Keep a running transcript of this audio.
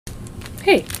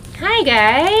Hey. Hi,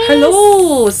 guys.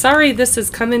 Hello. Sorry this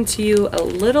is coming to you a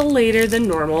little later than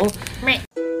normal. Right.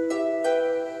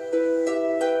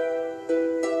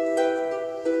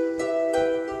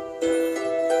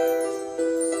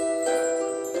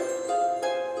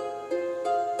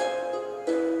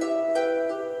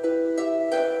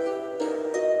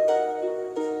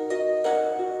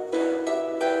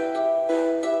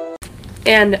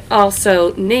 And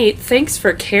also, Nate, thanks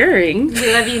for caring.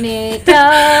 We love you, Nate.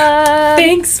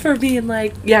 Thanks for being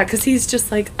like, yeah, because he's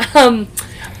just like, are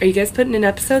you guys putting an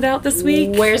episode out this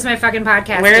week? Where's my fucking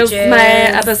podcast, Where's bitches? my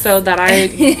episode that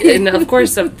and of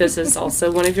course, this is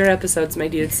also one of your episodes, my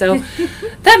dude. So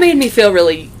that made me feel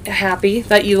really happy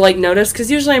that you, like, noticed,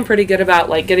 because usually I'm pretty good about,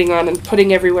 like, getting on and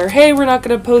putting everywhere, hey, we're not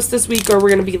going to post this week, or we're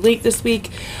going to be late this week.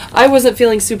 I wasn't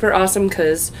feeling super awesome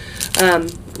because,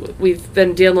 we've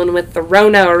been dealing with the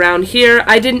Rona around here.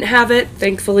 I didn't have it,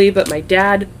 thankfully, but my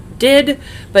dad did,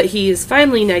 but he is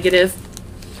finally negative.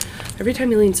 Every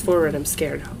time he leans forward, I'm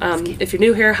scared. If you're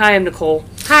new here, hi, I'm Nicole.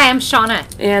 Hi, I'm Shauna.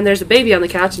 And there's a baby on the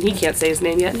couch, and he can't say his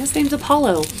name yet, and his name's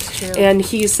Apollo. True. And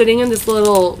he's sitting in this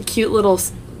cute little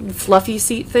fluffy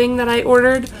seat thing that I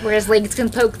ordered. Where his legs can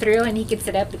poke through and he can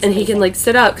sit up. And he can, like,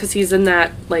 sit up because he's in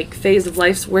that, like, phase of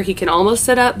life where he can almost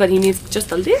sit up, but he needs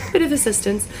just a little bit of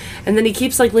assistance. And then he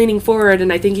keeps, like, leaning forward,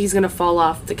 and I think he's going to fall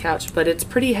off the couch, but it's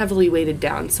pretty heavily weighted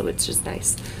down, so it's just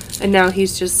nice. And now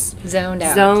he's just zoned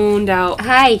out.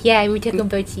 Hi, yeah, we talk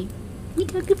about you. Yeah.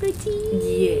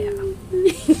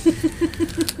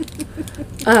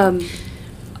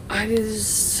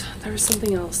 There was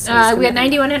something else. We had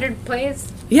 9,100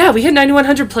 plays. Yeah, we hit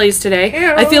 9,100 plays today.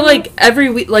 Ew. I feel like every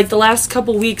week, like the last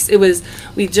couple weeks,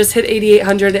 we just hit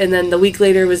 8,800, and then the week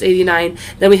later was 89.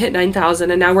 Then we hit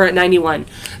 9,000, and now we're at 91.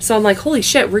 So I'm like, holy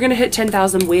shit, we're gonna hit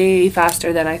 10,000 way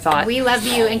faster than I thought. We love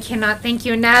you and cannot thank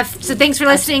you enough. So thanks for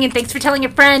listening, and thanks for telling a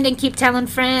friend, and keep telling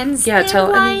friends. Yeah,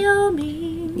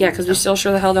 Wyoming. Yeah, because we still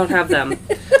sure the hell don't have them.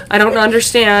 I don't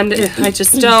understand. I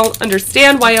just don't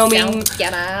understand Wyoming. Don't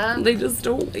get 'em. They just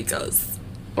don't like us.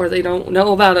 Or they don't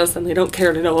know about us, and they don't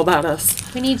care to know about us.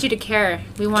 We need you to care.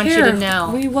 We want you to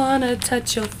know. We want to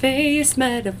touch your face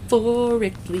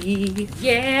metaphorically.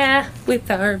 Yeah. With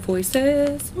our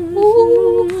voices.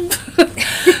 Ooh.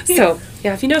 So,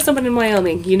 yeah, if you know someone in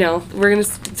Wyoming, you know, I'm going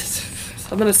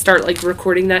to start, like,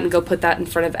 recording that and go put that in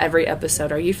front of every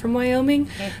episode. Are you from Wyoming?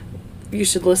 Yeah. You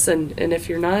should listen. And if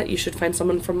you're not, you should find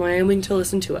someone from Wyoming to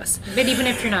listen to us. But even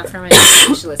if you're not from Wyoming,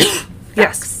 you should listen.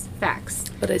 Yes. Facts.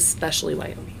 But especially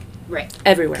Wyoming. Right.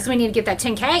 Everywhere. Because we need to get that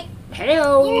 10K.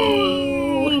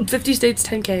 Hello. 50 states,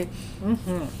 10K.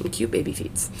 Mm-hmm. And cute baby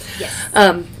feet.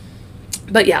 Yes.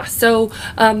 But yeah, so,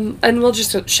 and we'll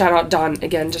just shout out Dawn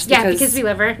again, just because we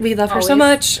love her. We love her so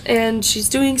much, and she's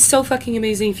doing so fucking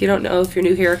amazing. If you don't know, if you're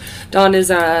new here, Dawn is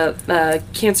a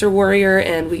cancer warrior,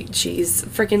 and she's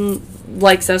freaking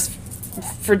likes us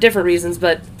for different reasons,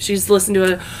 but she's listened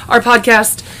to our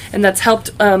podcast, and that's helped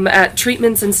at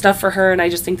treatments and stuff for her, and I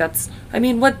just think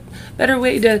what better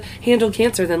way to handle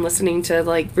cancer than listening to,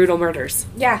 like, brutal murders?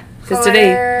 Yeah. Because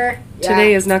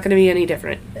today is not going to be any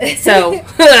different. So,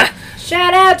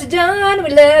 shout out to Dawn,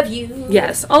 we love you.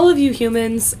 Yes, all of you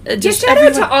humans. Just shout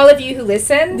out to all of you who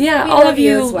listen. Yeah, all of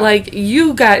you, well. Like,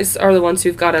 you guys are the ones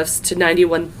who've got us to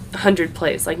 9,100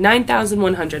 plays. Like,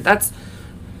 9,100. That's...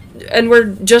 And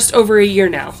we're just over a year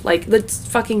now. Like, that's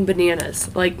fucking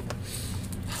bananas. Like,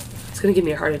 it's going to give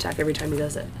me a heart attack every time he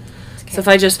does it. Okay. So if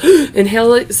I just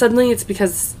inhale it suddenly, it's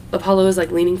because Apollo is, like,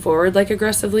 leaning forward, like,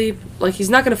 aggressively. Like, he's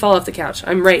not going to fall off the couch.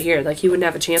 I'm right here. Like, he wouldn't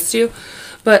have a chance to.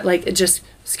 But, like, it just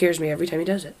scares me every time he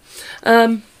does it.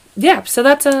 Yeah, so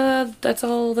that's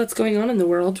all that's going on in the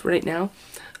world right now.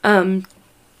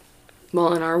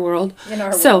 Well, in our world.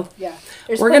 Yeah.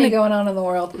 There's plenty going on in the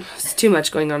world. There's too much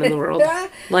going on in the world.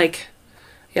 Like,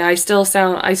 yeah, I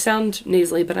sound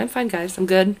nasally, but I'm fine, guys. I'm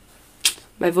good.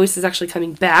 My voice is actually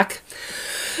coming back.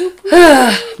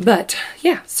 But,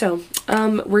 yeah, so,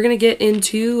 we're going to get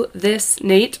into this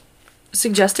Nate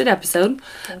suggested episode.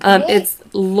 Okay. It's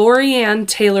Lorianne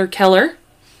Taylor Keller.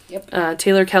 Yep.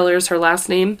 Taylor Keller is her last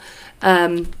name.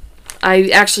 I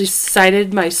actually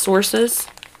cited my sources.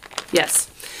 Yes.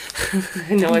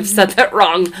 I know I've said that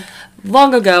wrong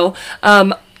long ago.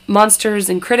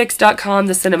 monstersandcritics.com,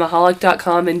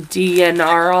 thecinemaholic.com, and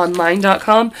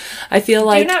dnronline.com. I feel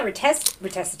like... Do not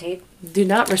resuscitate. Do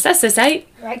not resuscitate.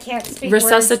 I can't speak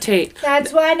Resuscitate. Words.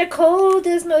 That's why Nicole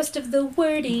does most of the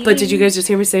wording. But did you guys just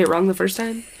hear me say it wrong the first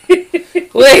time?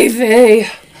 Wavy.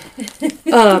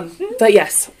 But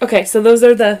yes. Okay, so those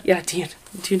are the... Yeah, do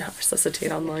not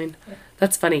resuscitate online.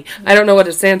 That's funny. I don't know what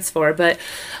it stands for, but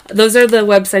those are the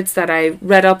websites that I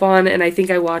read up on, and I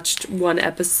think I watched one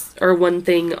episode or one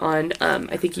thing on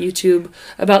I think YouTube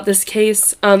about this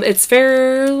case. It's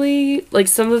fairly like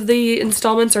some of the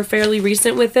installments are fairly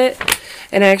recent with it,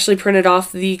 and I actually printed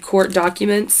off the court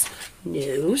documents.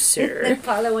 No, sir.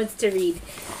 Paula wants to read.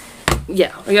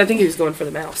 Yeah, I think he was going for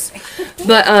the mouse.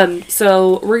 But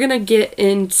so we're gonna get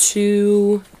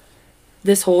into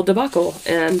this whole debacle,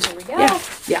 and Here we go.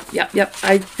 Yep.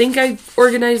 I think I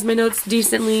organized my notes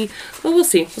decently, but we'll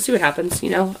see. We'll see what happens.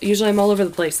 Usually I'm all over the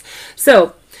place.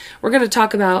 So we're gonna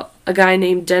talk about a guy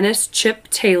named Dennis Chip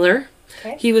Taylor.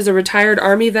 Okay. He was a retired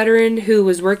Army veteran who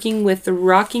was working with the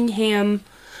Rockingham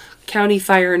County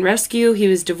Fire and Rescue. He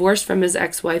was divorced from his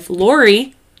ex-wife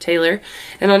Lori Taylor,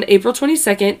 and on April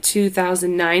 22nd,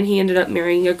 2009, he ended up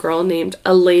marrying a girl named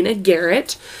Elena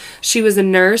Garrett. She was a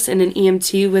nurse and an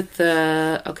EMT with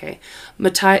the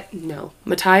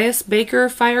Matthias Baker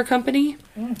Fire Company.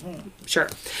 Mm-hmm. Sure,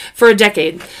 for a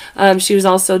decade. She was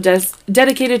also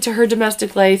dedicated to her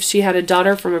domestic life. She had a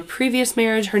daughter from a previous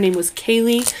marriage. Her name was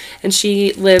Kaylee, and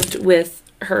she lived with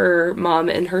her mom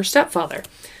and her stepfather.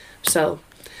 So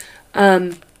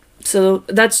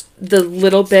that's the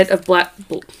little bit of black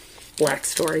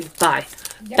story.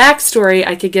 Backstory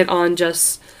I could get on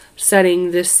just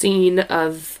setting this scene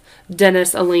of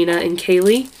Dennis, Elena, and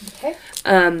Kaylee. Okay.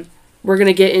 We're going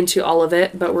to get into all of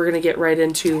it, but we're going to get right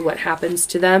into what happens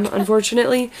to them,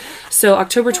 unfortunately. So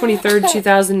October 23rd,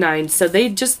 2009. So they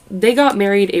got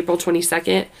married April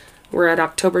 22nd. We're at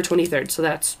October 23rd. So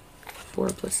that's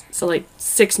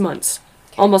 6 months.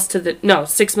 Almost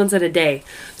 6 months and a day,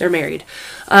 they're married.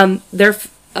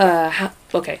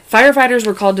 Firefighters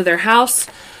were called to their house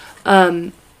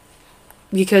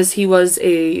because he was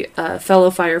a fellow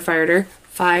firefighter,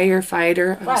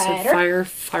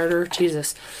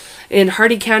 Jesus, in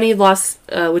Hardy County,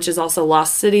 which is also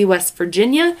Lost City, West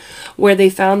Virginia, where they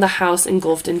found the house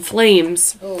engulfed in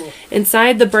flames. Oh.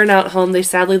 Inside the burnout home, they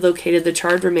sadly located the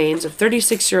charred remains of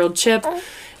 36-year-old Chip,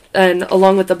 and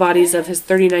along with the bodies of his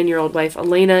 39-year-old wife,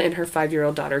 Elena, and her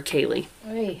 5-year-old daughter, Kaylee.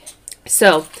 Oy.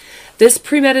 So, this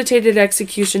premeditated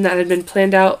execution that had been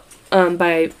planned out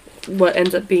by what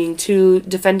ends up being 2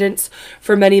 defendants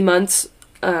for many months.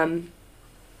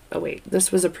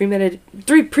 This was a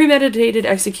premeditated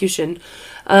execution.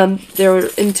 Their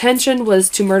intention was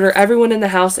to murder everyone in the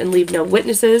house and leave no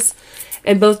witnesses,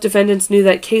 and both defendants knew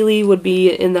that Kaylee would be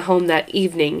in the home that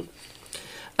evening.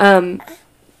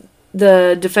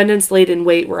 The defendants laid in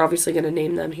wait, we're obviously going to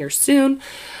name them here soon,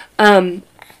 and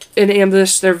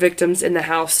ambushed their victims in the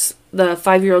house. The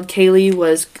 5-year-old Kaylee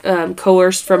was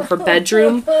coerced from her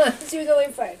bedroom. She was only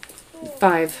 5.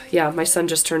 5, yeah, my son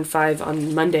just turned 5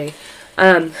 on Monday.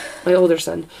 My older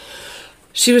son.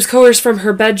 She was coerced from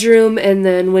her bedroom, and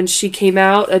then when she came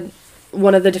out,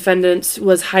 one of the defendants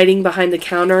was hiding behind the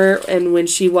counter, and when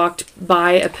she walked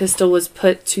by, a pistol was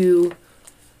put to...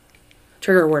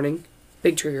 Trigger warning.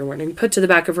 Big trigger warning. Put to the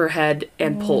back of her head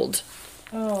and pulled.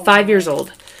 5 years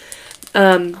old.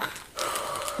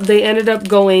 They ended up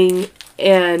going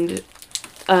and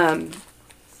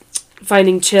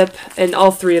finding Chip, and all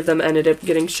 3 of them ended up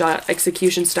getting shot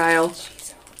execution style.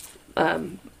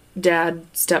 Stepdad,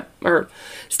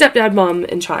 mom,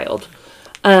 and child.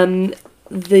 Then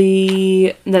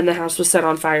the house was set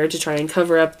on fire to try and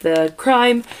cover up the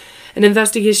crime. An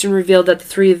investigation revealed that the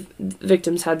 3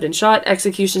 victims had been shot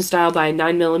execution style by a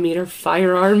 9mm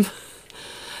firearm.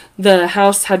 The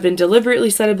house had been deliberately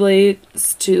set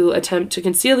ablaze to attempt to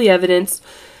conceal the evidence.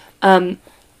 When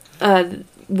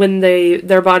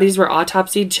their bodies were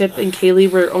autopsied, Chip and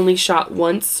Kaylee were only shot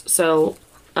once. So,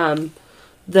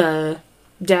 the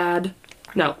stepdad,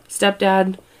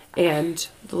 and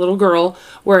the little girl,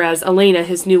 whereas Elena,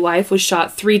 his new wife, was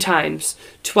shot 3 times,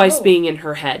 twice being in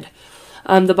her head.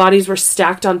 The bodies were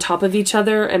stacked on top of each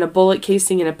other, and a bullet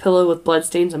casing and a pillow with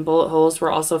bloodstains and bullet holes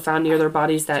were also found near their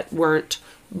bodies that weren't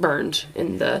burned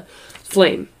in the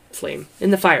flame,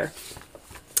 in the fire.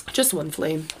 Just one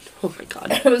flame. Oh my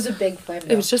god. It was a big flame,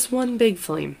 though. It was just one big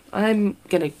flame. I'm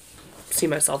gonna see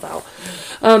myself out.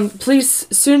 Police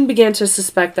soon began to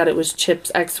suspect that it was Chip's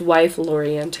ex-wife,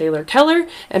 Lori Ann Taylor Keller,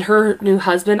 and her new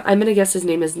husband. I'm gonna guess his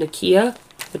name is Nakia,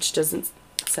 which doesn't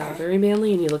sound very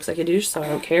manly, and he looks like a douche, so I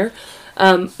don't care.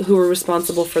 Who were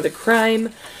responsible for the crime.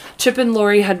 Chip and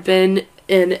Lori had been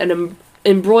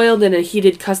embroiled in a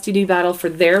heated custody battle for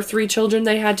their 3 children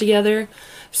they had together.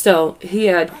 So he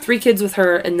had 3 kids with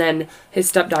her, and then his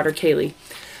stepdaughter Kaylee.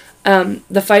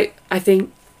 The fight,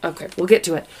 we'll get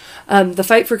to it. The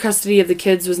fight for custody of the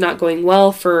kids was not going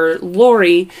well for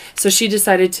Lori, so she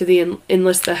decided to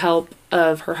enlist the help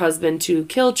of her husband to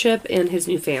kill Chip and his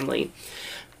new family.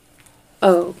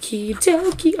 Okie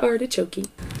dokie artichoke.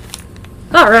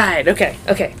 Alright, okay.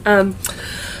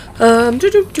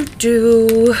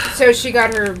 So she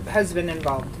got her husband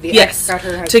involved. The Yes, ex got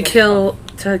her husband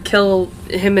to kill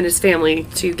him and his family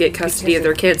to get custody of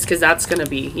their kids, because that's going to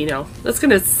be, that's going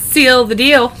to seal the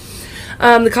deal.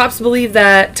 The cops believe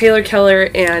that Taylor Keller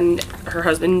and her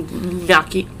husband,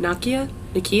 Nakia?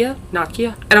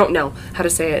 I don't know how to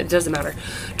say it don't matter.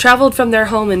 Traveled from their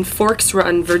home in Forks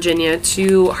Run, Virginia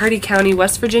to Hardy County,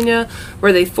 West Virginia,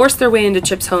 where they forced their way into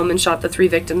Chip's home and shot the 3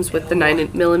 victims with the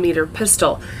 9mm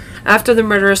pistol. After the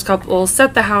murderous couple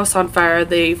set the house on fire,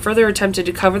 they further attempted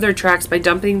to cover their tracks by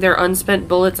dumping their unspent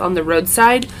bullets on the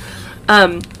roadside.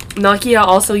 Nakia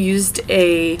also used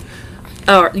an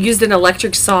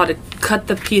electric saw to cut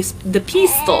the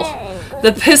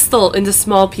pistol into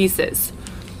small pieces.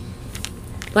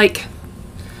 Like,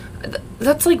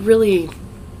 that's like really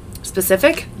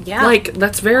specific. Yeah. Like,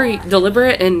 that's very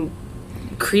deliberate and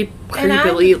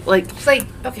creepily. Like, It's like,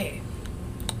 okay.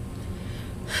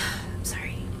 I'm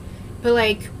sorry. But,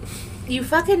 like, you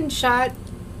fucking shot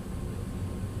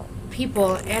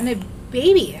people and a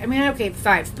baby. I mean, okay,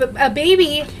 5. But a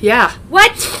baby. yeah.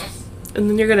 What? And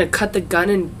then you're gonna cut the gun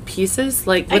in pieces,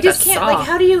 like with I just a can't. saw. Like,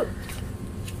 how do you?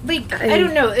 Like, I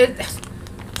don't know.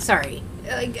 Sorry,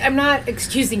 like, I'm not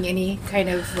excusing any kind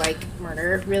of like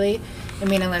murder, really. I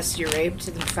mean, unless you're raped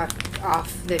and fuck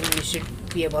off, then you should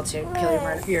be able to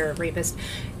kill your rapist.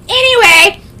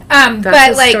 Anyway, That's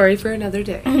but a like, story for another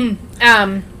day.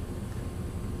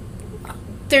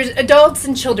 There's adults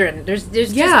and children. There's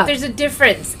Yeah. there's a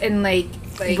difference in like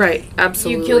Right,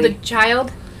 absolutely. You killed a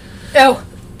child. Oh,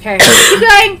 okay. Keep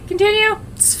going. Continue.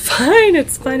 It's fine.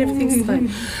 Everything's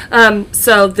fine.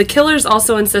 So the killers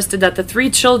also insisted that the 3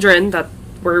 children that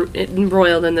were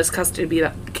embroiled in this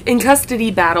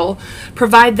custody battle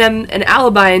provide them an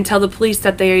alibi and tell the police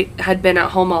that they had been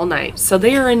at home all night. So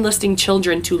they are enlisting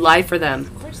children to lie for them.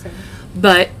 Of course.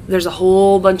 But there's a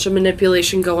whole bunch of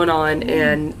manipulation going on,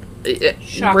 and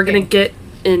we're going to get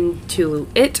into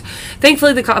it.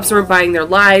 Thankfully, the cops weren't buying their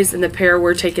lies, and the pair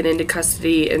were taken into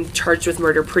custody and charged with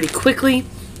murder pretty quickly.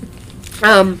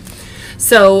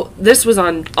 So this was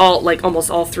on almost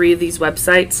all 3 of these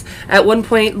websites. At one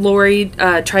point, Lori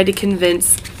tried to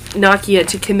convince Nakia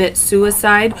to commit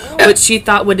suicide, which she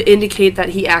thought would indicate that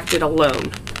he acted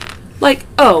alone. Like,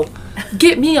 oh,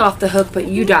 get me off the hook, but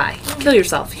you die. Kill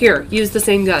yourself. Here, use the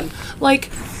same gun.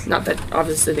 Like, not that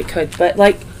obviously they could, but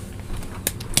like,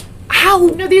 how?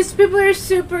 No, these people are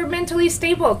super mentally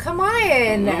stable. Come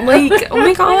on. Like, oh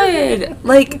my god.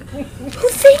 Like, who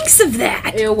thinks of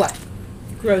that? Ew, what?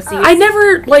 Grossies. I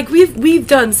never, like, we've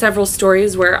done several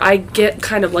stories where I get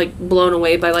kind of, like, blown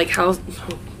away by, like, how...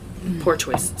 poor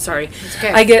choice. Sorry. It's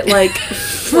okay. I get, like...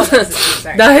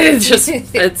 Sorry.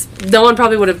 it's no one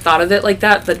probably would have thought of it like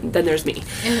that, but then there's me.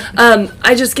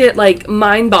 I just get, like,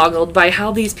 mind-boggled by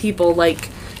how these people, like,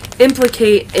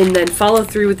 implicate and then follow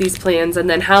through with these plans, and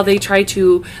then how they try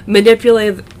to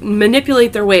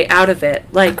manipulate their way out of it.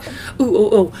 Like,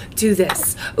 ooh, do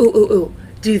this. Ooh,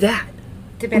 do that.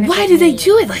 Why do they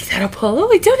do it like that,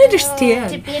 Apollo? I don't understand.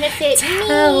 To benefit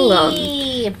Tell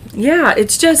me. Yeah,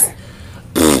 it's just...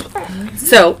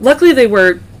 So, luckily they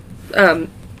were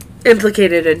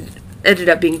implicated and ended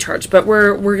up being charged. But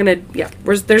we're gonna... Yeah,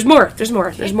 there's more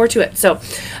to it. So,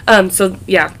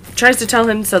 tries to tell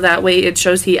him so that way it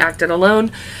shows he acted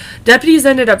alone. Deputies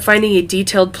ended up finding a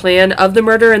detailed plan of the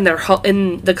murder in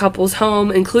the couple's home,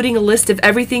 including a list of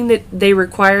everything that they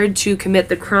required to commit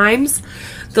the crimes.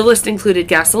 The list included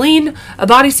gasoline, a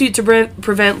bodysuit to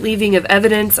prevent leaving of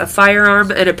evidence, a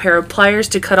firearm, and a pair of pliers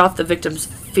to cut off the victim's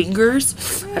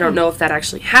fingers. I don't know if that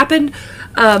actually happened.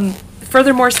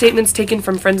 Furthermore, statements taken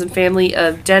from friends and family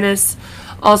of Dennis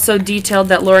also detailed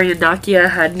that Lori and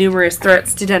Nakia had numerous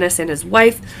threats to Dennis and his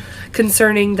wife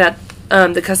concerning that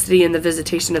the custody and the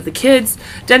visitation of the kids.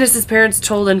 Dennis's parents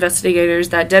told investigators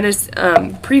that Dennis'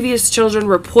 previous children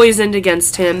were poisoned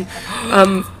against him.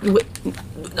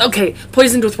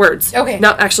 Poisoned with words. Okay.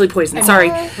 Not actually poisoned. Sorry.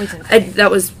 That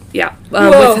was, yeah.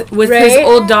 Whoa, with his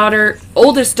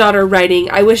oldest daughter writing,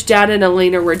 "I wish Dad and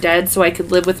Elena were dead so I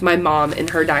could live with my mom," in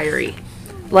her diary.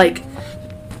 Like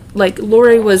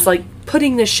Lori was, like,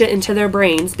 putting this shit into their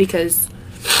brains because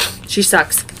she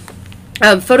sucks.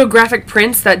 Photographic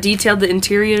prints that detailed the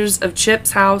interiors of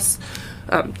Chip's house.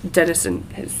 Dennis, and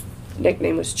his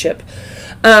nickname was Chip.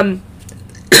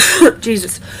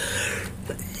 Jesus.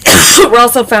 Were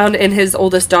also found in his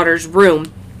oldest daughter's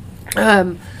room.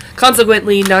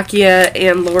 Consequently, Nakia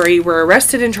and Lori were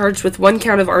arrested and charged with 1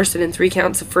 count of arson and 3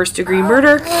 counts of first-degree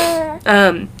murder.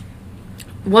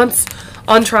 Once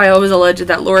On trial, it was alleged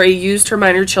that Lori used her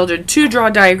minor children to draw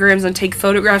diagrams and take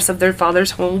photographs of their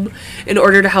father's home in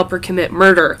order to help her commit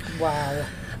murder. Wow.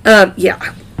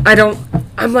 Yeah.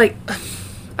 I'm like,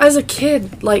 as a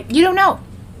kid, like... You don't know.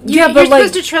 You're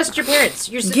supposed to trust your parents.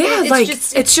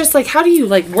 It's just like, how do you,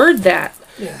 like, word that?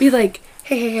 Yeah. Be like,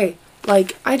 hey,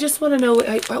 like, I just want to know,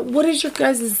 what does your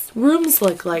guys' rooms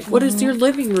look like? What is your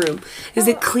living room? Is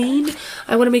it clean?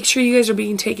 I want to make sure you guys are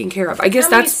being taken care of. I guess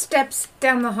How many steps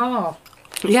down the hall?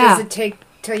 Yeah. Does it take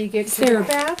till you get to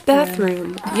the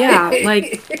bathroom? Yeah,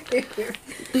 like,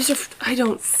 these are,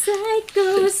 Psycho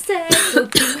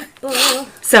people.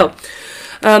 So,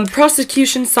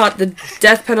 prosecution sought the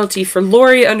death penalty for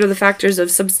Lori under the factors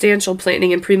of substantial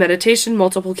planning and premeditation,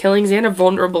 multiple killings, and a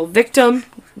vulnerable victim,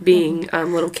 being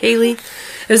little Kaylee.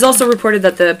 It is also reported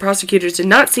that the prosecutors did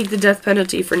not seek the death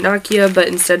penalty for Nakia, but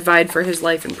instead vied for his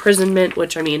life imprisonment,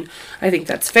 which, I mean, I think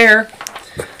that's fair.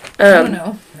 I don't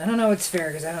know. I don't know it's fair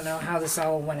because I don't know how this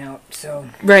all went out. So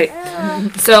right.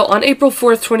 So on April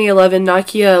 4th, 2011,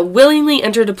 Nakia willingly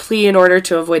entered a plea in order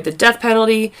to avoid the death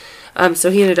penalty. So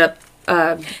he ended up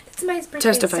it's my birthday.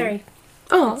 testifying. Sorry.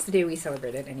 Oh, it's the day we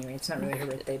celebrate it anyway. It's not really her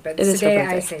birthday, but it it's is the day her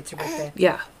birthday. I say it's her birthday.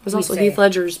 Yeah, it was also Heath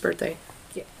Ledger's birthday.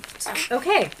 Yeah.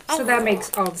 Okay, so that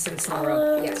makes all the sense in the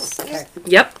world. Yes. Okay.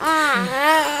 Yep.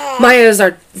 Maya is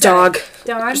our dog.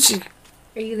 Dawn,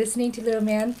 are you listening to little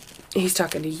man? He's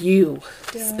talking to you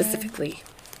specifically.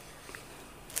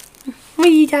 What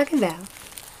are you talking about?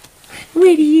 What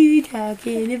are you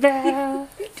talking about?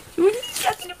 What are you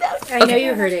talking about? I know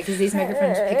you heard it because these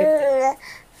microphones pick up. There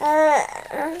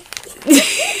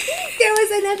was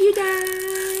I love you,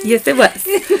 Dawn. Yes, it was.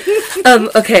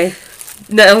 Okay.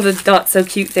 Now the not so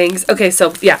cute things. Okay,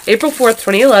 so yeah, April 4th,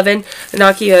 2011,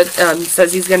 Nakia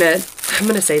says he's gonna, I'm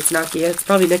gonna say it's Nakia. It's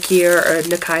probably Nakia or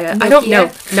Nakia. I don't know.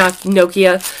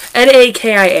 Nokia.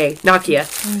 Nakia. Nakia.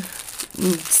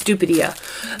 Stupidia.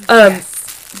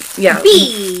 Yes. Yeah.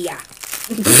 Bia.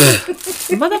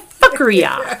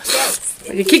 Motherfuckeria. Yes.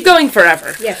 You keep going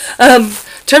forever. Yes.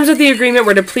 Terms of the agreement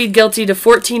were to plead guilty to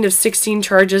 14 of 16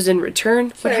 charges in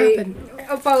return. What happened?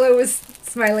 Apollo was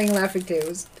smiling, laughing too. It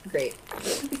was great.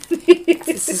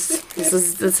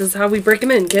 This is how we break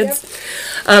them in, kids.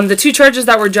 Yep. The two charges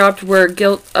that were dropped were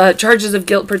charges of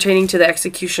guilt pertaining to the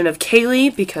execution of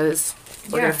Kaylee, because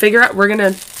we're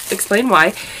gonna explain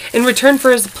why. In return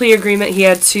for his plea agreement, he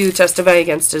had to testify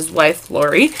against his wife,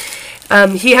 Lori.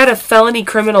 He had a felony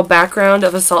criminal background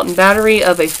of assault and battery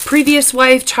of a previous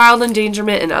wife, child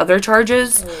endangerment, and other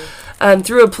charges.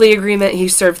 Through a plea agreement, he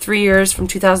served 3 years from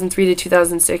 2003 to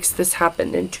 2006. This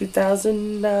happened in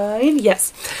 2009.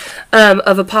 Yes.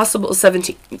 Of a possible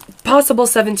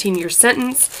 17-year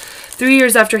sentence. 3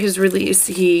 years after his release,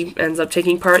 he ends up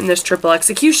taking part in this triple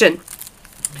execution.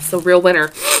 It's a real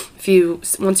winner.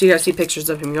 Once you guys see pictures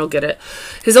of him, you'll get it.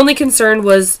 His only concern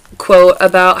was, quote,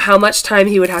 about how much time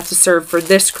he would have to serve for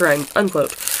this crime,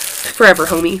 unquote. Forever,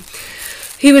 homie.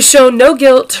 He was shown no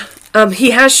guilt.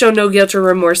 He has shown no guilt or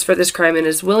remorse for this crime and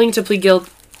is willing to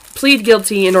plead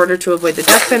guilty in order to avoid the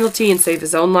death penalty and save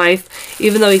his own life,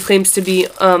 even though he claims to be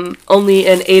only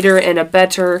an aider and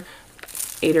abetter.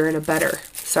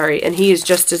 Sorry, and he is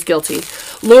just as guilty.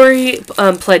 Lori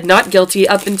pled not guilty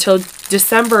up until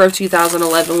December of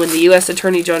 2011 when the U.S.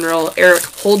 Attorney General Eric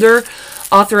Holder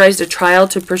authorized a trial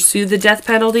to pursue the death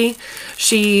penalty.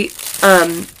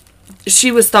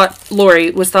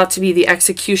 Lori was thought to be the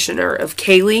executioner of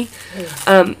Kaylee,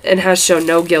 and has shown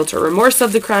no guilt or remorse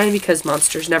of the crime because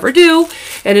monsters never do.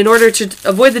 And in order to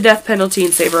avoid the death penalty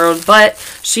and save her own butt,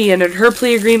 she entered her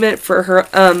plea agreement for her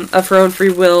of her own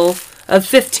free will of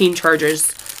 15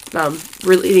 charges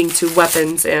relating to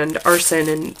weapons and arson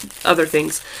and other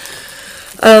things.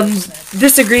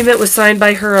 This agreement was signed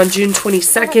by her on June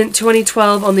 22nd,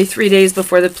 2012, only 3 days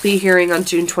before the plea hearing on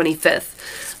June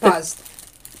 25th. Pause.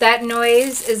 That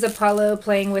noise is Apollo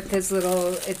playing with his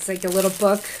little, it's like a little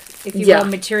book, if you will,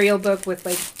 material book with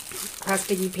like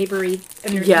plasticky, papery,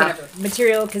 whatever.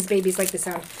 Material, because babies like the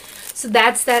sound. So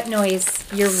that's that noise.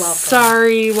 You're welcome.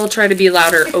 Sorry, we'll try to be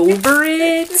louder over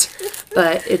it,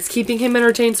 but it's keeping him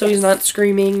entertained so he's not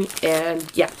screaming, and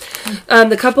yeah.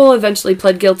 The couple eventually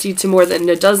pled guilty to more than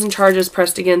a dozen charges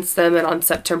pressed against them, and on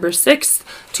September 6th,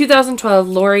 2012,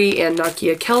 Lori and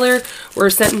Nakia Keller were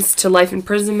sentenced to life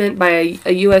imprisonment by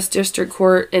a U.S. District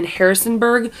Court in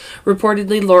Harrisonburg.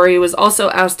 Reportedly, Lori was also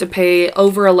asked to pay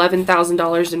over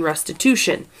 $11,000 in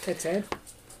restitution. That's it?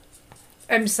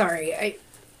 I'm sorry,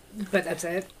 but that's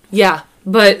it? Yeah,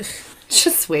 but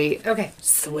just wait. Okay.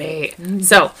 Just wait.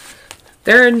 So,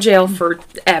 they're in jail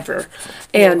forever.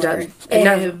 And, and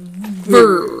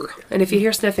if you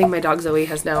hear sniffing, my dog Zoe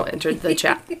has now entered the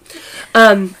chat.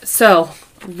 So,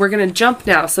 we're going to jump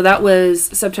now. So that was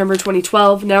September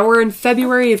 2012. Now we're in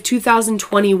February of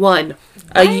 2021,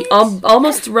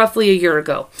 almost roughly a year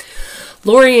ago.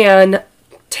 Lorianne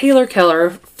Taylor Keller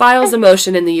files a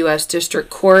motion in the U.S. District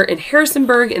Court in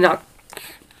Harrisonburg in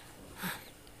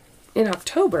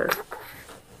October.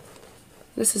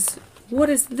 What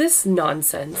is this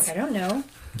nonsense? I don't know.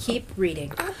 Keep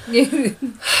reading.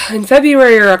 In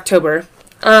February or October,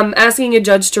 asking a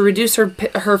judge to reduce her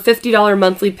 $50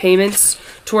 monthly payments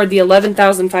toward the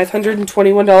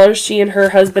 $11,521 she and her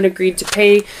husband agreed to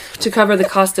pay to cover the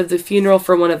cost of the funeral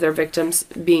for one of their victims,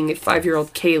 being a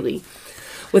 5-year-old Kaylee.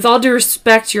 With all due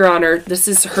respect, Your Honor, this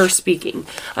is her speaking.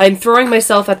 I am throwing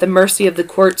myself at the mercy of the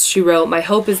courts, she wrote. My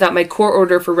hope is that my court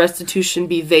order for restitution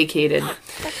be vacated.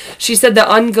 She said the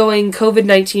ongoing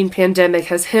COVID-19 pandemic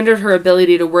has hindered her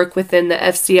ability to work within the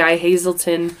FCI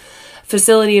Hazleton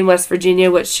facility in West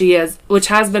Virginia, which has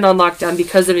been on lockdown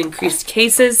because of increased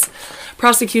cases.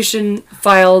 Prosecution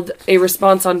filed a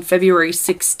response on February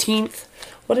 16th.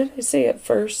 What did I say at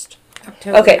first?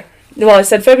 October. Okay. Well, I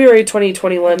said February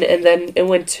 2021, and then it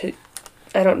went to,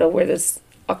 I don't know where this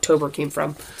October came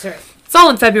from. Sorry. It's all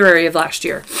in February of last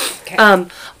year. Okay.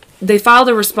 They filed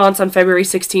a response on February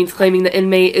 16th claiming the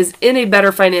inmate is in a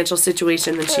better financial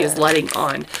situation than she is letting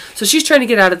on. So she's trying to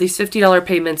get out of these $50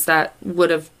 payments that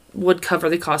would cover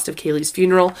the cost of Kaylee's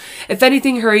funeral. If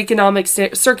anything, her economic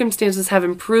circumstances have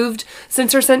improved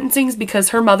since her sentencing because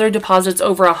her mother deposits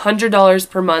over $100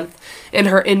 per month in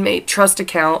her inmate trust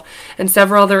account, and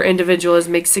several other individuals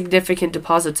make significant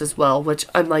deposits as well, which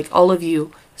I'm like, all of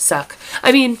you suck.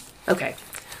 I mean, okay.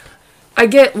 I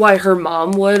get why her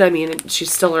mom would. I mean,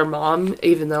 she's still her mom,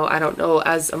 even though I don't know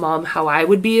as a mom how I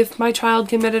would be if my child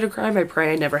committed a crime. I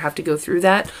pray I never have to go through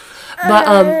that.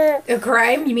 But a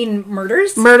crime? You mean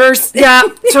murders? Murders? Yeah,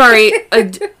 sorry.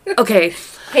 Okay.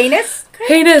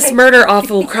 Heinous murder,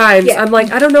 awful crimes. Yeah. I'm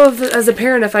like, I don't know if as a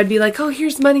parent if I'd be like, oh,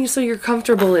 here's money so you're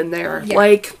comfortable in there. Yeah.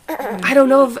 Like, I don't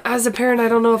know if as a parent I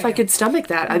don't know if I could stomach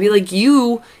that. I'd be like,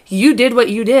 you did what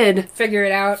you did. Figure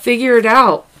it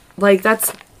out. Like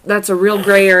that's a real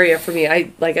gray area for me.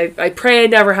 I pray I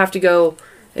never have to go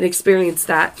and experience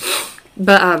that.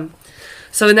 But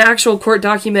so in the actual court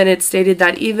document, it stated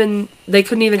that they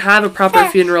couldn't even have a proper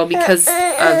funeral because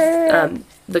of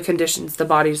the conditions the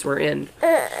bodies were in.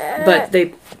 But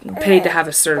they paid to have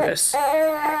a service.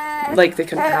 Like they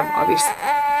couldn't have, obviously.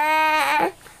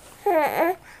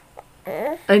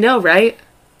 I know, right?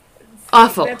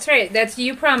 Awful. That's right. That's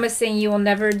you promising you will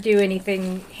never do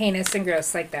anything heinous and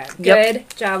gross like that. Yep.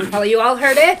 Good job, Apollo. You all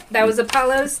heard it. That was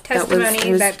Apollo's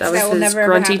testimony. That was will his never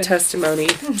ever grunty happen. testimony.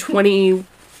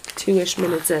 22-ish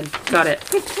minutes in. Got it.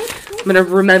 I'm gonna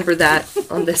remember that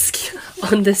on this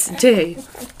day.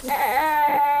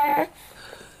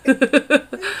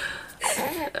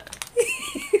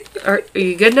 Are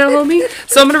you good now, homie?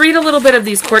 So I'm gonna read a little bit of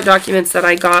these court documents that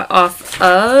I got off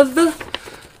of.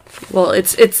 Well,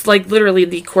 it's like literally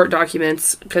the court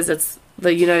documents because it's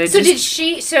the United States. So did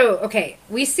she? So okay,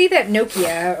 we see that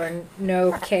Nokia or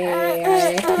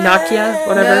Nokia,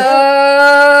 whatever.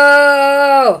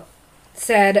 No,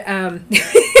 said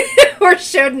or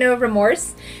showed no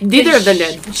remorse. Neither of them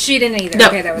did. She didn't either. No,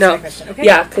 okay, that was no. my question. Okay.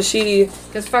 Yeah,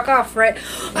 because fuck off, right?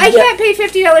 I can't pay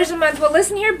 $50 a month. Well,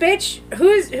 listen here, bitch. Who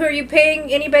are you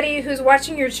paying? Anybody who's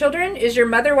watching your children? Is your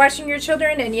mother watching your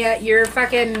children? And yet you're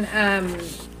fucking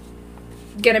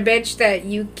gonna bitch that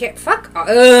you can't fuck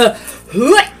off.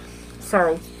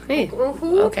 Sorry. Hey.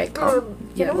 Okay, calm.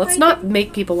 Yeah, let's not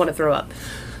make people want to throw up.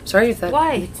 Sorry if that...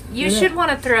 Why? You should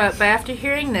want to throw up after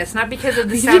hearing this, not because of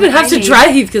the you sound. don't even have to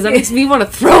drive because that makes me want to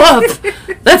throw up.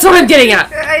 That's what I'm getting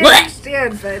at. I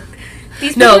understand, but...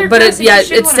 No, but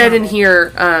it said in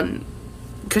here,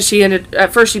 because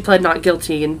at first she pled not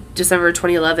guilty in December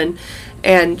 2011,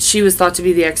 and she was thought to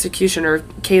be the executioner,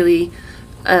 Kaylee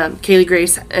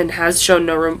Grace, and has shown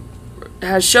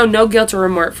no guilt or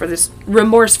remorse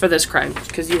for this crime,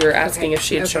 because you were asking if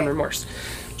she had shown remorse.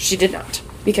 She did not.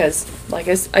 Because, like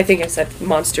I think I said,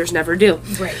 monsters never do.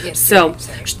 Right. Yes. So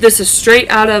this is straight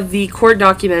out of the court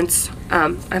documents.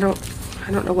 I don't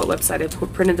know what website I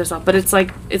printed this off, but it's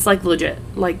like legit.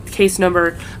 Like case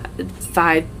number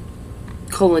 5:10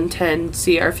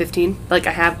 CR15. Like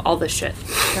I have all this shit.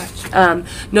 Gotcha.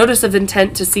 Notice of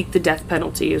intent to seek the death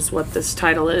penalty is what this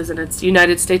title is, and it's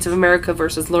United States of America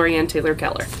versus Lorianne Taylor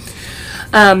Keller.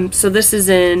 So this is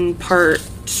in part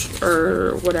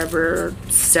or whatever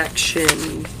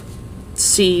section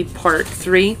C part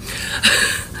 3.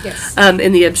 Yes.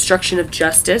 In the obstruction of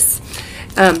justice.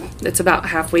 It's about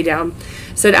halfway down.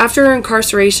 Said after her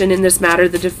incarceration in this matter,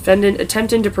 the defendant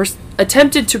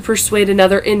attempted to persuade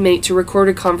another inmate to record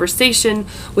a conversation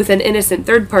with an innocent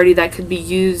third party that could be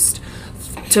used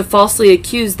to falsely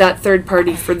accuse that third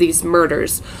party for these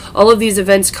murders. All of these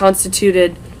events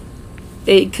constituted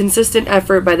a consistent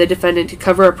effort by the defendant to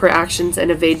cover up her actions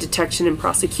and evade detection and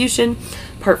prosecution.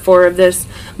 Part 4 of this,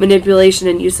 manipulation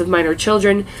and use of minor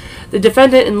children. The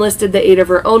defendant enlisted the aid of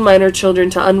her own minor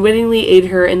children to unwittingly aid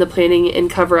her in the planning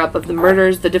and cover-up of the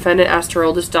murders. The defendant asked her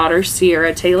oldest daughter,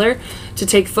 Sierra Taylor, to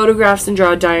take photographs and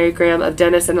draw a diagram of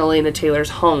Dennis and Elena Taylor's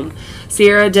home.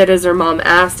 Sierra did as her mom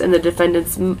asked, and the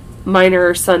defendant's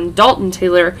minor son, Dalton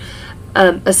Taylor,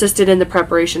 assisted in the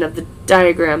preparation of the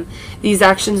diagram. These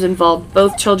actions involved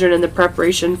both children in the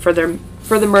preparation for the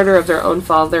murder of their own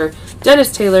father,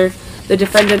 Dennis Taylor. The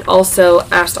defendant also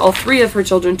asked all 3 of her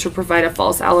children to provide a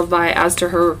false alibi as to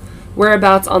her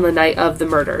whereabouts on the night of the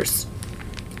murders.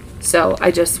 So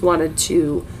I just wanted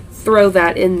to throw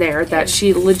that in there, that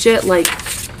she legit, like,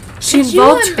 she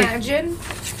involved Could you imagine?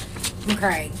 I'm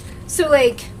crying. So,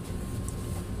 like,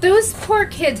 those poor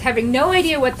kids having no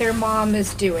idea what their mom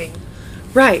is doing.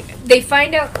 Right. They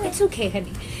find out, it's okay,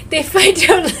 honey. They find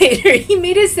out later, he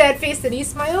made a sad face and he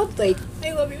smiled, like,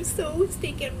 I love you so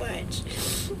stinking much.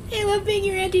 I love being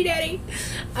your auntie daddy.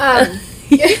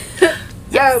 Yes.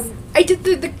 I did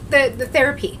the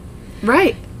therapy.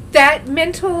 Right. That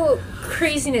mental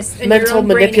craziness in Mental your own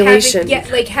brain, manipulation.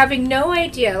 having no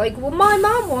idea. Like, well, my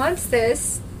mom wants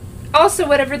this. Also,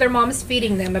 whatever their mom's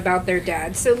feeding them about their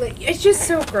dad. So, like, it's just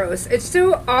so gross. It's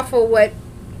so awful what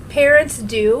parents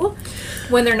do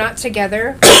when they're not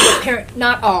together.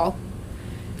 Not all.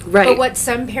 Right. But what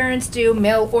some parents do,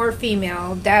 male or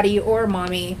female, daddy or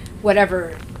mommy,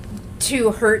 whatever,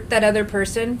 to hurt that other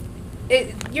person,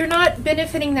 you're not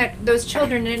benefiting those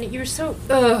children, and you're so,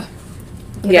 ugh.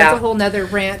 Yeah. That's a whole nother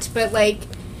rant. But, like,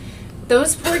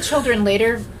 those poor children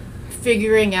later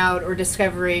figuring out or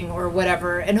discovering or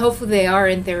whatever, and hopefully they are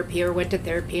in therapy or went to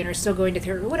therapy and are still going to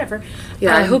therapy or whatever.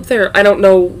 Yeah, I hope I don't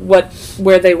know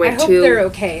where they went to. I hope they're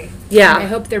okay. Yeah. And I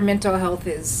hope their mental health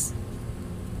is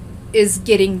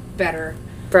getting better.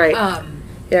 Right.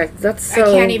 Yeah, that's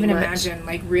so I can't even much imagine,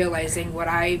 like, realizing what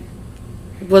I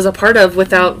was a part of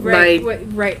without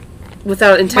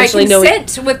without intentionally my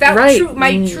consent, knowing, without right.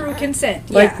 true consent.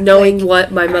 Like, knowing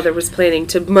what my mother was planning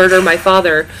to murder my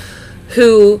father,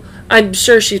 who I'm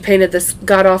sure she painted this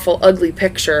god-awful ugly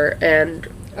picture, and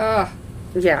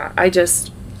yeah, I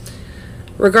just,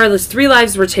 regardless, 3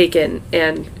 lives were taken,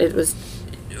 and it was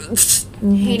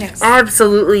heinous,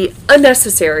 absolutely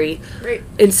unnecessary, right,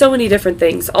 in so many different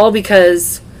things, all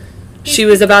because she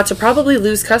was about to probably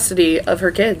lose custody of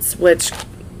her kids, which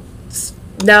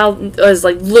now is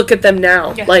like, look at them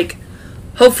now. Yeah. Like,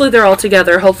 hopefully they're all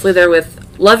together. Hopefully they're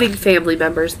with loving family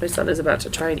members. My son is about to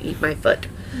try and eat my foot.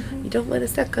 You don't want to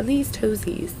suck on these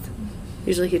toesies.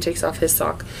 Usually he takes off his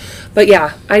sock. But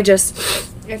yeah, it's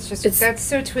that's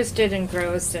so twisted and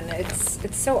gross, and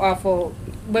it's so awful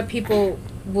what people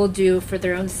will do for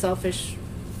their own selfish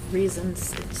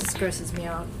reasons. It just grosses me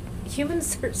out.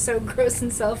 Humans are so gross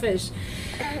and selfish.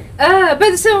 But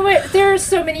there are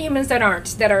so many humans that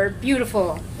aren't, that are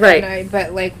beautiful. Right.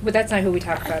 But that's not who we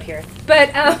talk about here.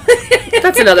 But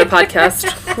that's another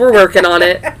podcast. We're working on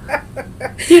it.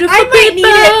 Beautiful I might people. need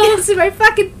it. It's my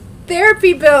fucking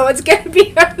therapy bill. It's gonna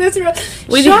be on this real.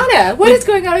 Shauna, what is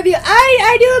going on with you?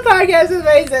 I do a podcast with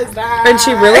my sister, and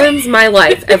she ruins my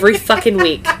life every fucking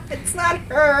week. It's not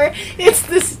her. It's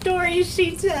the stories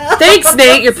she tells. Thanks,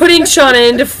 Nate. You're putting Shauna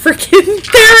into freaking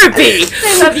therapy.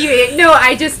 I love you. No,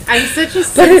 I'm such a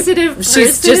sensitive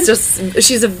person.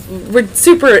 We're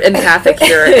super empathic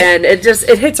here, and it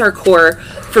hits our core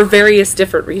for various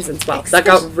different reasons. Wow, that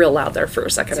got real loud there for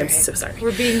a second. I'm so sorry.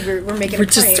 We're making a point.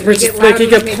 We're just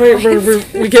making a point where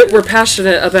we're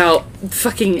passionate about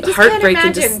fucking heartbreak.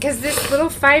 I just can't imagine, because this little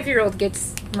 5-year-old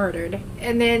gets murdered,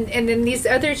 and then these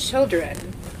other children,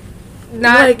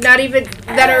 not even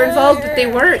that are involved, but they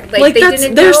weren't. Like they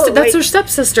didn't know. That's their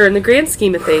stepsister in the grand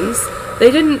scheme of things.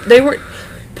 They weren't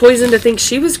poisoned to think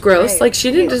she was gross. Right. Like,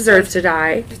 she didn't deserve to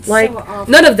die. Like, so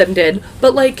none of them did.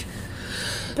 But like.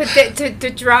 But to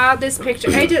draw this picture,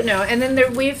 I don't know. And then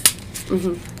we've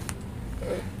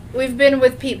been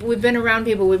with people, we've been around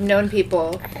people, we've known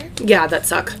people. Yeah, that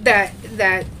suck. That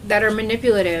are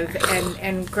manipulative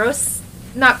and gross.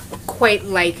 Not quite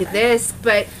like this,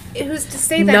 but who's to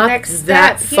say that not next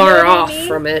that step? far off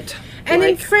from it. And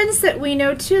then friends that we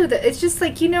know too, that it's just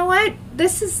like, you know what?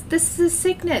 This is a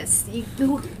sickness.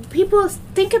 People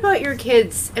think about your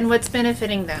kids and what's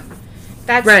benefiting them.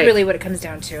 That's really what it comes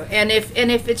down to. And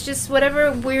if it's just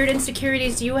whatever weird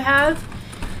insecurities you have,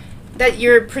 that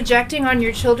you're projecting on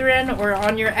your children or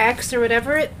on your ex or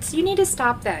whatever, you need to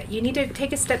stop that. You need to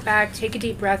take a step back, take a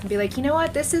deep breath, and be like, you know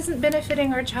what? This isn't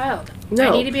benefiting our child. No. I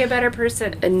need to be a better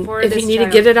person And for if this you need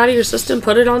child. to get it out of your system,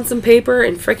 put it on some paper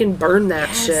and freaking burn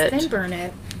that shit. Then burn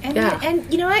it. And, Yeah. and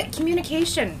you know what?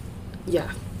 Communication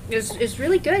Yeah. is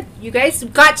really good. You guys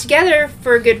got together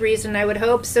for a good reason, I would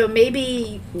hope. So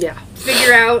maybe Yeah.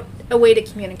 figure out a way to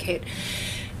communicate.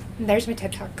 And there's my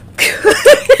TED Talk.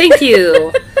 Thank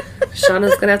you.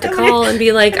 Shauna's gonna have to call and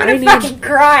be like, I'm I gonna need. fucking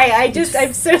cry.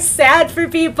 I'm so sad for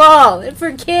people and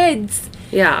for kids.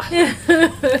 Yeah.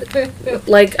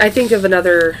 Like, I think of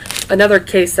another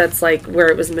case that's like where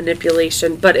it was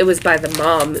manipulation, but it was by the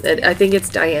mom. I think it's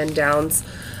Diane Downs.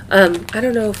 I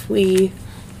don't know.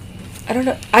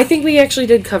 I think we actually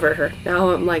did cover her. Now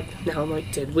I'm like,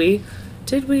 did we?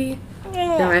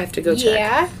 Now I have to go check.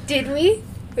 Yeah, did we?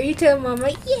 Are you telling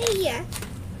Mama? Yeah.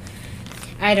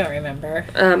 I don't remember.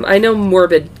 I know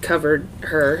Morbid covered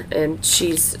her, and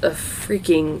she's a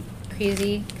freaking.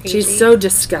 Crazy. She's so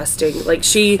disgusting. Like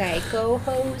Psycho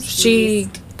host. I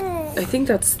think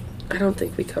that's. I don't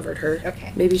think we covered her.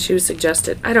 Okay. Maybe she was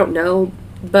suggested. I don't know,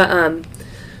 but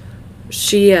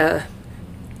she ended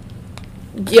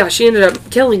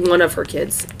up killing one of her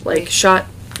kids. Like shot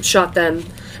them,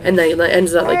 and then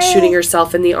ended up like shooting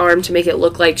herself in the arm to make it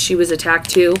look like she was attacked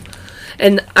too.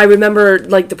 And I remember,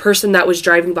 like, the person that was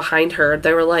driving behind her,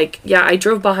 they were like, yeah, I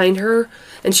drove behind her,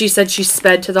 and she said she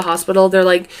sped to the hospital. They're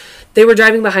like, they were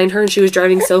driving behind her, and she was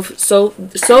driving so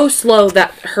slow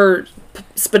that her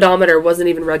speedometer wasn't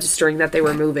even registering that they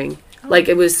were moving. Like,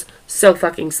 it was so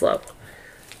fucking slow.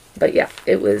 But yeah,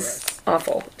 it was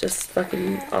awful. Just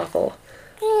fucking awful.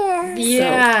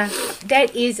 Yeah,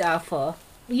 that is awful.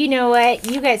 You know what?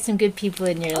 You got some good people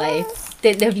in your life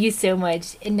that love you so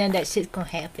much, and none of that shit's gonna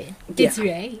happen. That's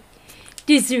right.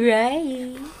 That's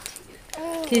right.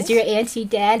 Because your auntie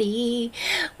daddy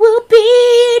will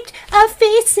beat a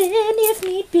face in if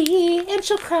need be, and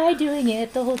she'll cry doing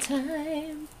it the whole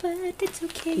time. But it's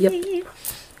okay. Yep.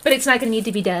 But it's not gonna need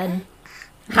to be done.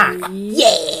 Ha!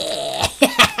 Yeah!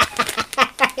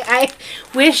 I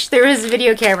wish there was a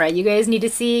video camera. You guys need to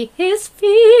see his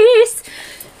face.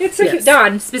 It's so cute.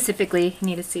 Dawn, specifically,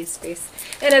 need to see his face.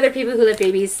 And other people who love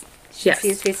babies should see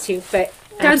his face too. But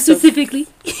Dawn specifically.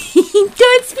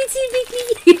 Dawn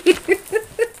specifically.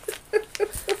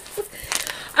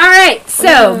 All right.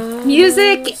 So,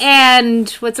 music and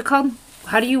what's it called?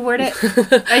 How do you word it?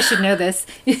 I should know this.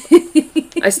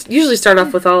 I usually start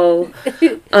off with all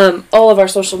of our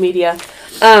social media,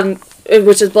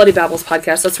 which is Bloody Babbles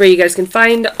Podcast. That's where you guys can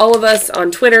find all of us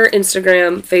on Twitter,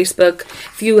 Instagram, Facebook.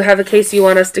 If you have a case you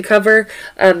want us to cover,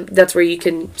 that's where you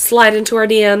can slide into our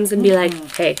DMs and be like,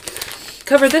 hey,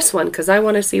 cover this one because I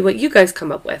want to see what you guys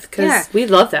come up with because we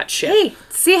love that shit. Hey,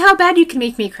 see how bad you can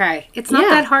make me cry. It's not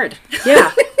that hard.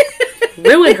 Yeah.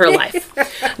 Ruin her life.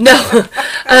 No.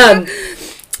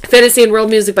 Fantasy and World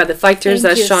Music by the Fighters,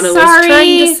 as Shauna was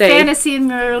trying to say. Fantasy and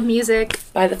World Music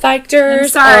By the Fighters. I'm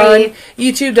sorry. On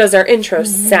YouTube does our intro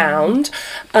sound.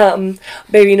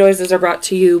 Baby noises are brought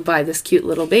to you by this cute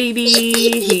little baby.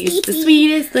 He's the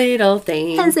sweetest little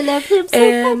thing. I love him so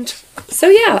And so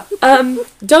yeah,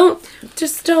 don't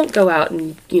go out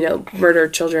and, murder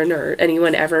children or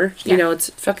anyone ever. Yeah. It's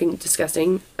fucking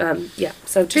disgusting.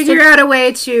 So just figure out a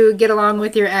way to get along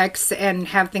with your ex and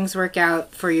have things work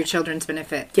out for your children's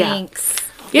benefit. Yeah. Thanks.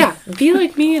 Yeah, be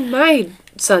like me and my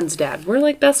son's dad. We're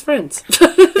like best friends.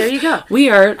 There you go. We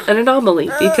are an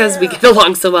anomaly because we get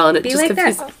along so well and it Be just like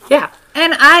confuses. that. Yeah.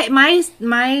 And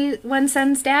my one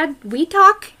son's dad, we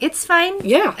talk. It's fine.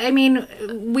 Yeah. I mean,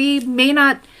 we may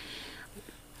not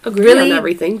Agree on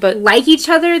everything, but like each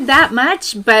other that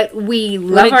much, but we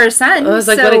love our son. I was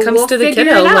like, so when it comes to the figure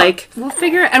kiddo, it out. like we'll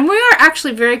figure it. And we are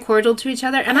actually very cordial to each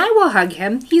other. And I will hug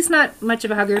him. He's not much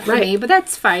of a hugger for me, but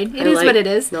that's fine. It is what it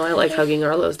is. No, I like hugging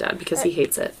Arlo's dad because he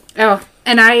hates it. Oh,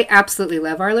 and I absolutely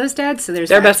love Arlo's dad. So they're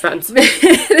best friends.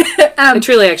 I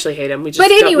truly actually hate him. We just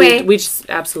but anyway, we just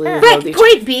absolutely but love each other.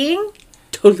 point being.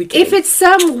 Totally kidding. If it's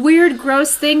some weird,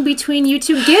 gross thing between you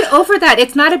two, get over that.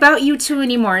 It's not about you two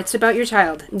anymore. It's about your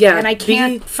child. Yeah. And I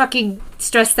can't fucking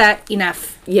stress that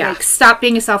enough. Yeah. Like, stop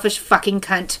being a selfish fucking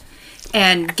cunt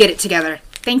and get it together.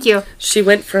 Thank you. She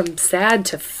went from sad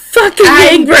to fucking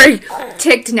angry.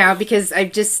 Ticked now because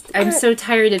I'm so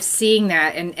tired of seeing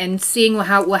that and seeing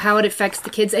how it affects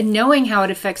the kids and knowing how it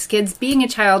affects kids, being a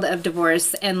child of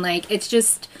divorce, and like it's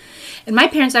just. And my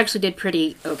parents actually did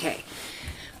pretty okay.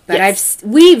 But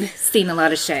we've seen a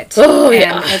lot of shit. Oh,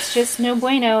 yeah. And it's just no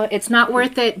bueno. It's not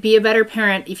worth it. Be a better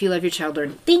parent if you love your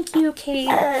children. Thank you,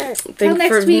 okay? Till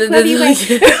next week. Love you, bye.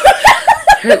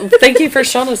 Thank you for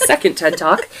Shauna's second TED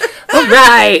Talk. All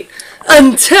right.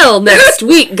 Until next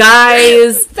week,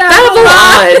 guys.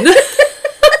 Babylon.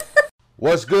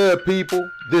 What's good, people?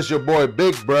 This your boy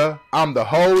Big Bruh. I'm the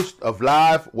host of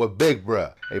Live with Big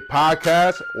Bruh, a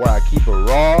podcast where I keep it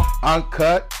raw,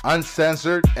 uncut,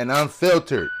 uncensored, and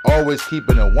unfiltered. Always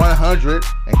keeping it 100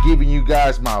 and giving you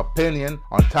guys my opinion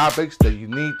on topics that you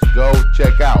need to go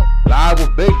check out. Live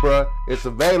with Big Bruh is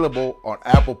available on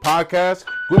Apple Podcasts,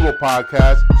 Google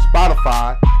Podcasts,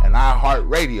 Spotify, and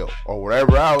iHeartRadio, or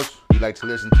wherever else you like to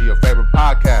listen to your favorite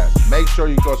podcast. Make sure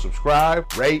you go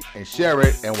subscribe, rate, and share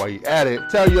it. And while you're at it,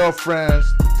 tell your friends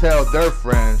to tell their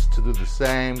friends to do the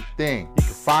same thing. You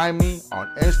can find me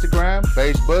on Instagram,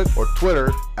 Facebook, or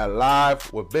Twitter at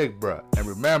Live with Big Bruh. And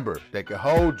remember, they can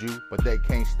hold you, but they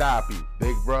can't stop you.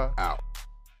 Big Bruh out.